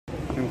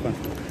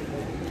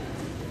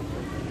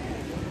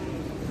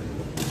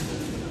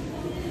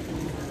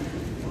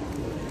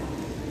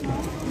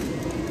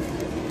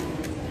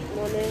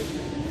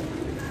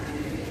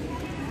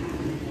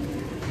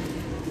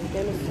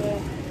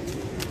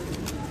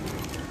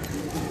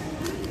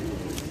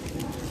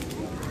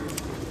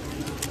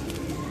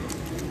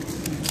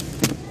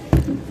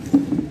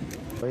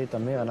רועי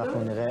תמיר,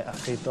 אנחנו נראה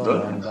הכי טוב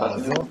בעמדה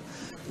הזו.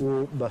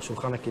 הוא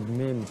בשולחן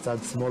הקדמי מצד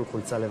שמאל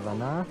חולצה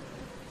לבנה.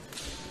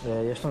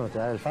 יש לנו את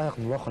יעל פרח,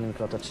 אנחנו לא יכולים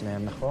לקלוט את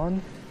שניהם, נכון?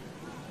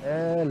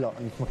 לא,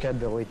 נתמקד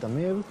ברועי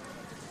תמיר.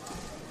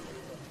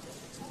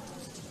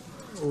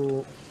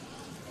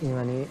 אם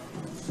אני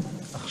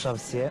עכשיו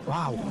סיים...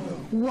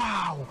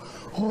 וואו!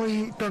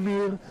 רועי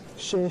תמיר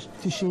 6.95.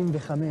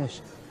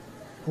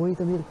 רועי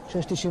תמיר 6.95,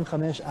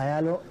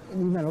 היה לו,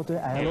 אם אני לא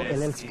טועה,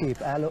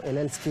 היה לו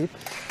אלל סקיפ.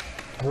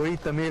 רועי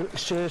תמיר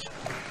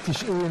 6.95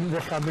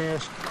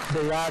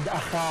 ביד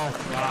אחת.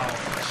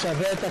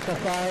 שווה את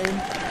הכפיים.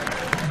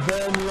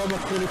 בן לא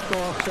מתחיל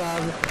לפתור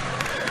עכשיו.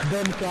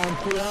 בן כאן,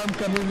 כולם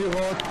קמים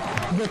לראות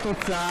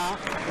בתוצאה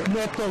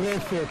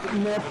מטורפת.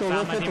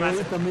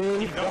 רועי תמיר.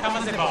 תבדוק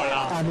כמה זה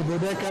בעולם. אני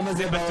בודק כמה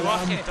זה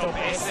בעולם. זה בטוח טופ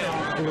 10.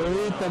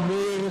 רועי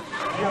תמיר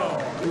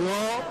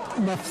לא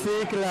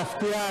מפסיק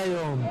להפתיע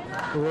היום.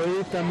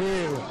 רועי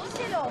תמיר.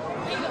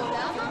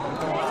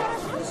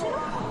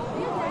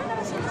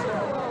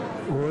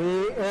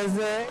 רועי,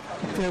 איזה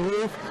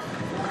טירוף.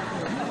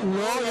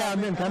 לא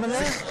יאמן, כמה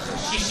זה?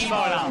 60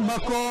 בעולם.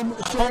 מקום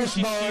 6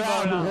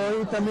 בעולם.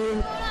 רועי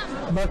תמיר,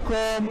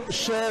 מקום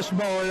 6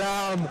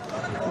 בעולם.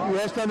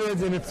 יש לנו את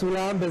זה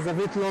מצולם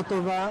בזווית לא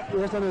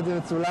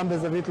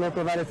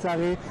טובה.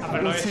 לצערי.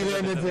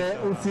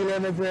 הוא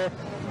צילם את זה.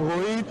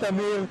 רועי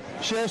תמיר,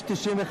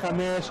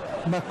 6.95,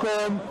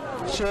 מקום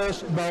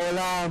 6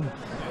 בעולם.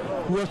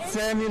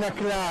 יוצא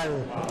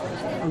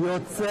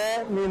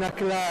מן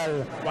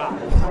הכלל.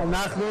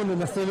 אנחנו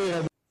ננסה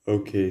לראות.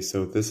 Okay,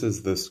 so this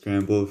is the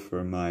scramble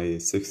for my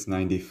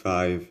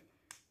 695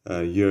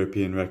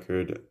 European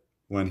record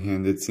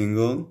one-handed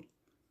single.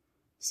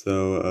 So,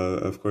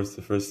 of course,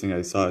 the first thing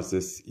I saw is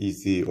this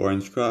easy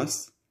orange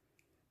cross.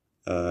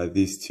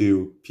 These two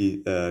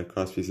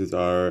cross pieces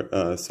are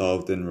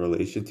solved in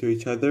relation to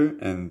each other,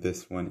 and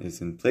this one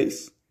is in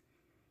place.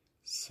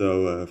 So,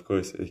 of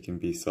course, it can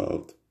be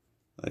solved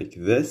like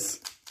this.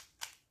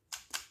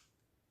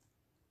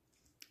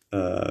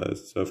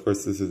 So, of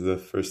course, this is the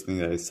first thing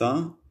that I saw.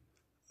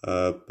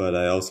 But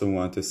I also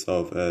want to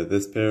solve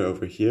this pair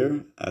over here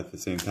at the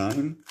same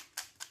time.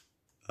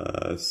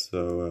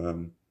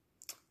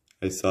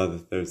 I saw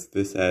that there's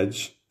this edge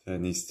that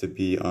needs to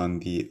be on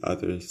the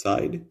other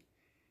side.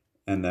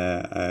 And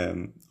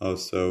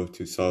also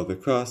to solve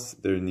the cross,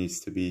 there needs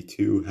to be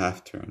 2 half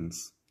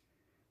turns.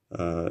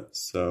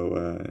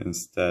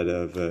 Instead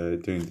of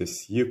doing this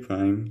U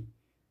prime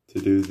to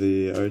do the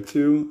R2,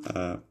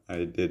 I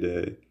did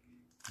a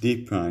D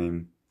prime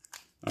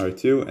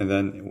R2, and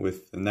then with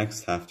the next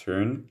half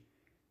turn,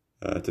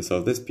 to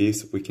solve this piece,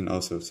 we can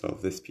also solve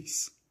this piece.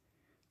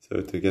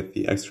 So to get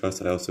the X cross,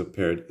 I also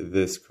paired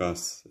this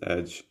cross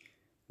edge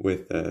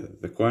with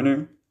the corner,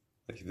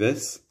 like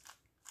this.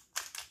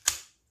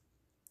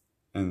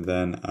 And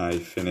then I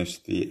finished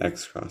the X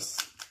cross.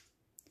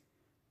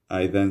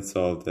 I then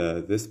solved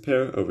this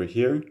pair over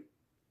here.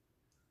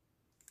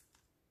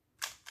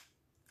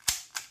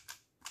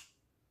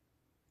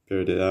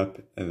 Paired it up,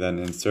 and then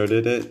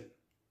inserted it.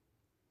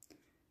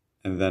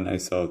 And then I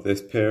solved this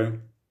pair,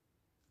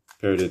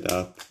 paired it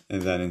up,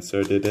 and then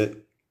inserted it.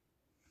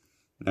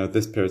 Now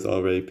this pair is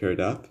already paired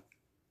up,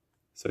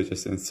 so I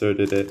just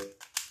inserted it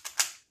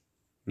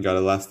and got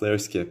a last layer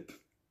skip.